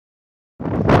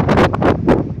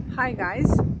Hi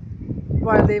guys,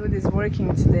 while David is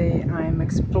working today, I'm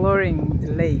exploring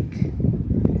the lake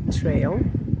trail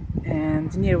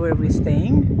and near where we're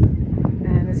staying.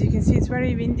 And as you can see, it's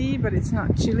very windy, but it's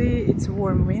not chilly, it's a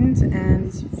warm wind.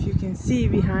 And if you can see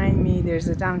behind me, there's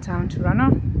a downtown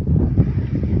Toronto.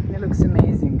 It looks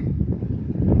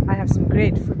amazing. I have some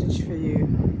great footage for you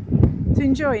to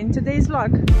enjoy in today's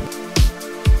vlog.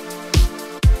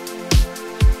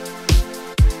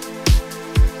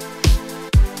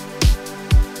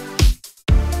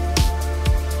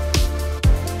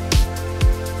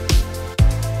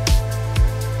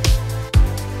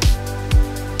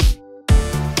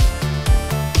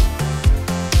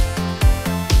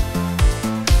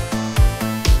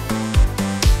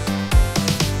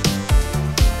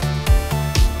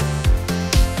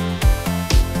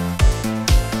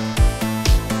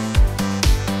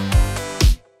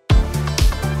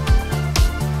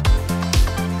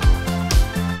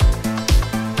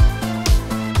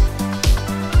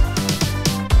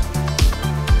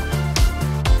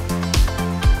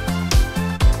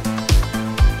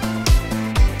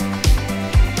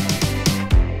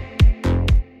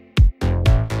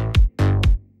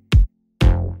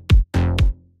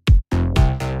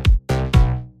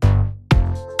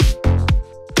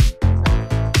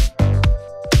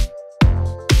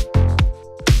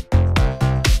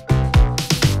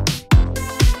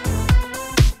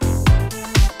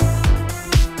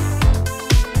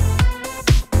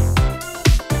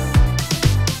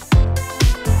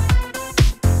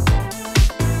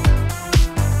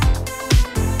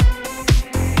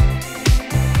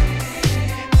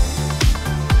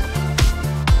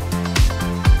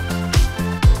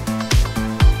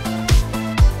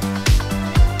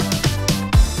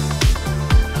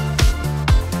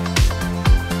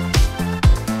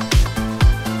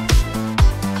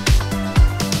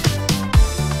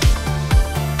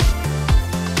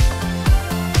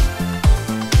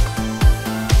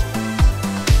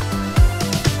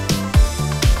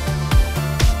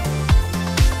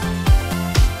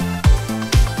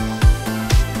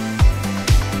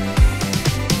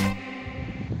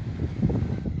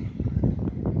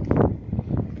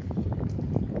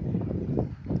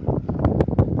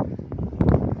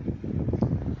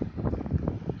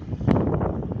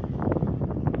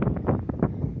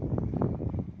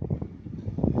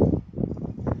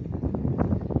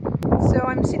 So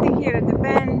I'm sitting here at the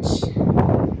bench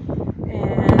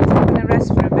and I'm gonna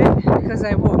rest for a bit because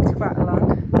I walked quite a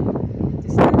long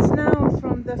distance now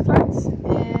from the flats,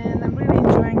 and I'm really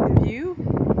enjoying the view.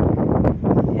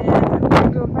 And I'm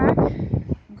gonna go back,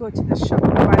 go to the shop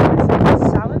and buy myself a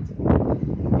salad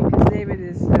because David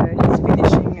is he's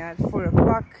finishing at 4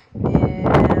 o'clock,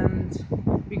 and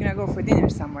we're gonna go for dinner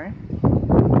somewhere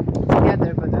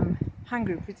together. But I'm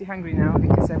hungry, pretty hungry now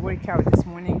because I worked out this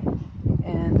morning.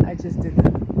 And I just did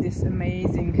this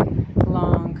amazing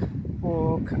long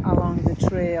walk along the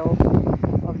trail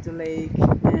of the lake,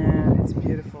 and it's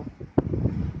beautiful.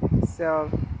 So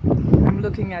I'm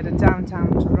looking at the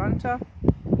downtown Toronto,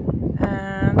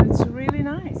 and it's really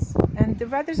nice. And the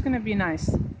weather's gonna be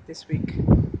nice this week,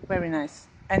 very nice,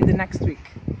 and the next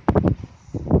week.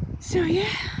 So yeah,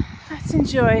 let's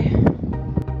enjoy.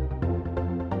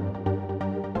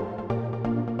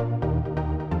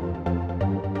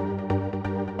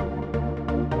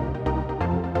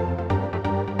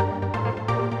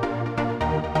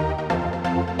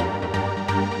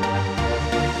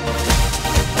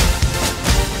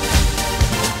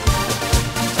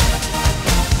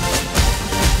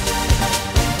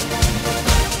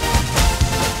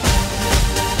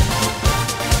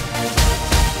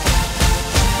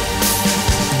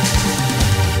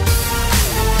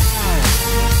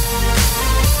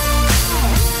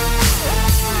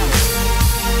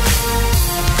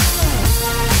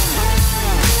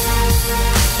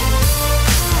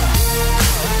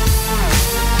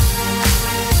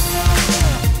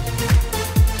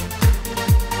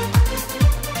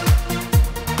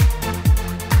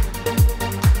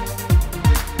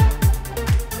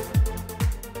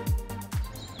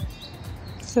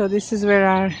 So this is where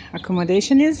our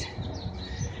accommodation is.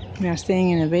 We are staying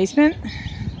in a basement,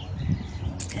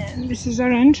 and this is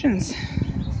our entrance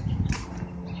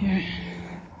here.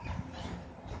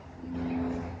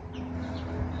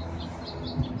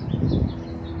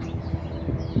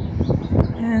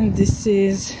 And this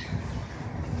is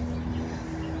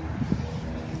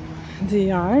the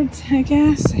yard, I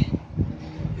guess.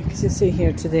 You can see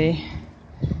here today,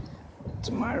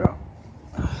 tomorrow.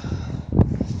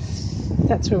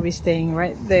 That's where we're staying,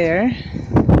 right there.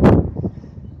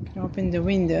 You can open the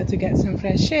window to get some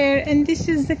fresh air. And this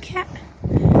is the cat.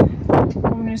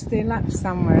 I'm owners, they left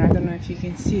somewhere. I don't know if you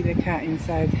can see the cat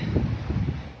inside.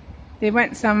 They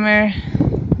went somewhere.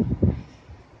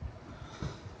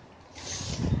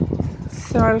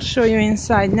 So I'll show you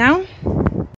inside now.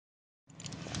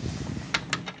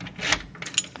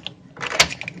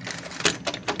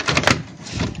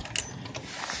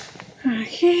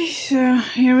 Okay, so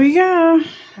here we go.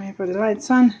 Let me put the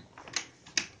lights on.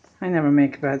 I never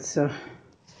make beds, so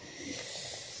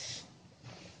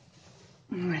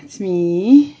that's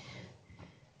me.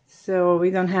 So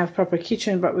we don't have proper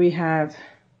kitchen, but we have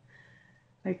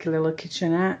like a little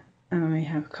kitchenette, and we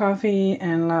have coffee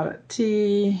and a lot of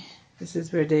tea. This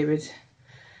is where David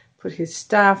put his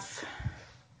stuff.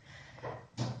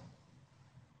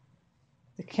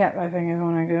 The cat, I think, is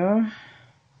gonna go.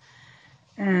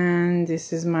 And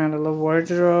this is my little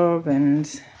wardrobe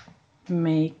and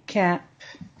makeup.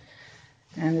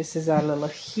 And this is our little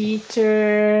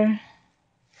heater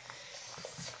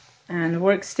and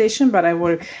workstation, but I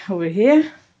work over here.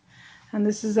 And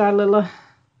this is our little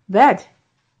bed.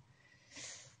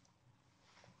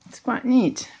 It's quite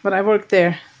neat, but I work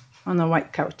there on the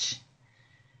white couch.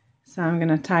 So I'm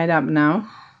gonna tie it up now.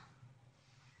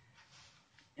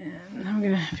 And I'm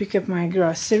gonna pick up my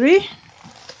grocery.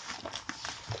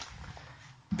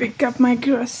 Pick up my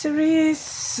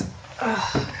groceries.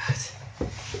 Oh, God.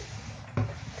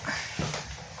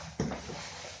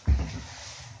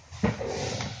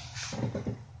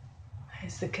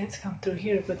 As the cats come through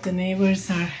here, but the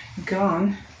neighbors are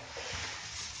gone.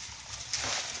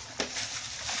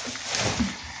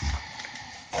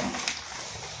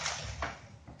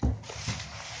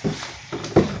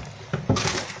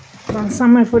 Gone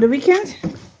somewhere for the weekend?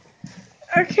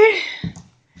 Okay.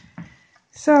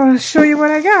 So I'll show you what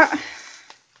I got.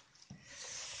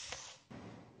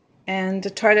 And the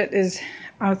toilet is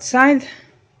outside,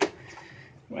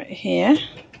 right here.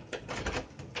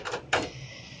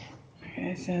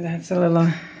 Okay, so that's a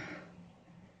little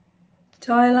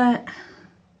toilet,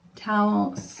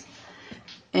 towels,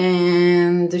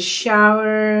 and the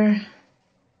shower.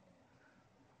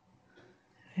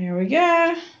 Here we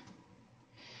go.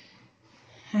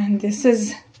 And this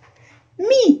is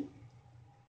me.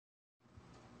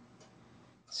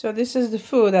 So this is the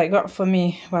food I got for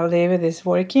me while David is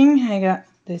working. I got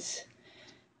this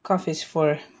coffees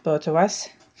for both of us.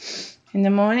 In the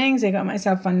mornings, I got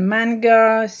myself one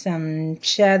mango, some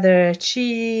cheddar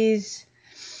cheese,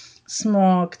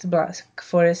 smoked black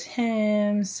forest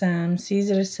ham, some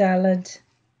Caesar salad,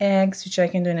 eggs, which I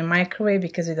can do in a microwave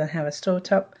because we don't have a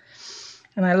stovetop.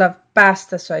 And I love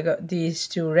pasta, so I got these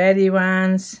two ready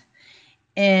ones.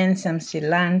 And some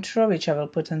cilantro, which I will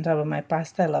put on top of my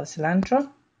pasta. I love cilantro.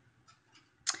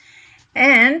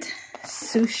 And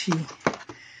sushi.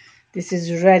 This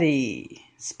is ready.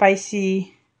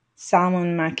 Spicy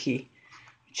salmon maki,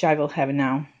 which I will have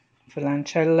now for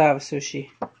lunch. I love sushi.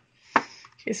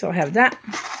 Okay, so I'll have that.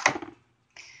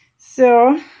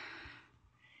 So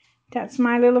that's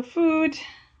my little food.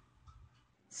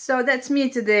 So that's me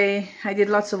today. I did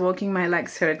lots of walking. My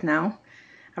legs hurt now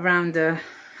around the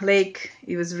lake.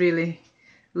 It was really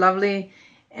lovely,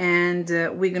 and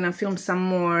we're gonna film some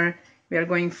more. We are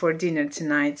going for dinner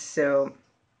tonight, so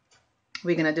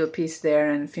we're gonna do a piece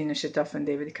there and finish it off when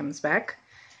David comes back.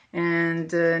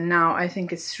 And now I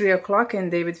think it's 3 o'clock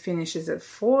and David finishes at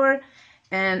 4,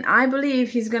 and I believe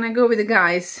he's gonna go with the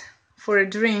guys for a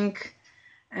drink,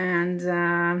 and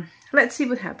let's see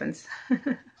what happens.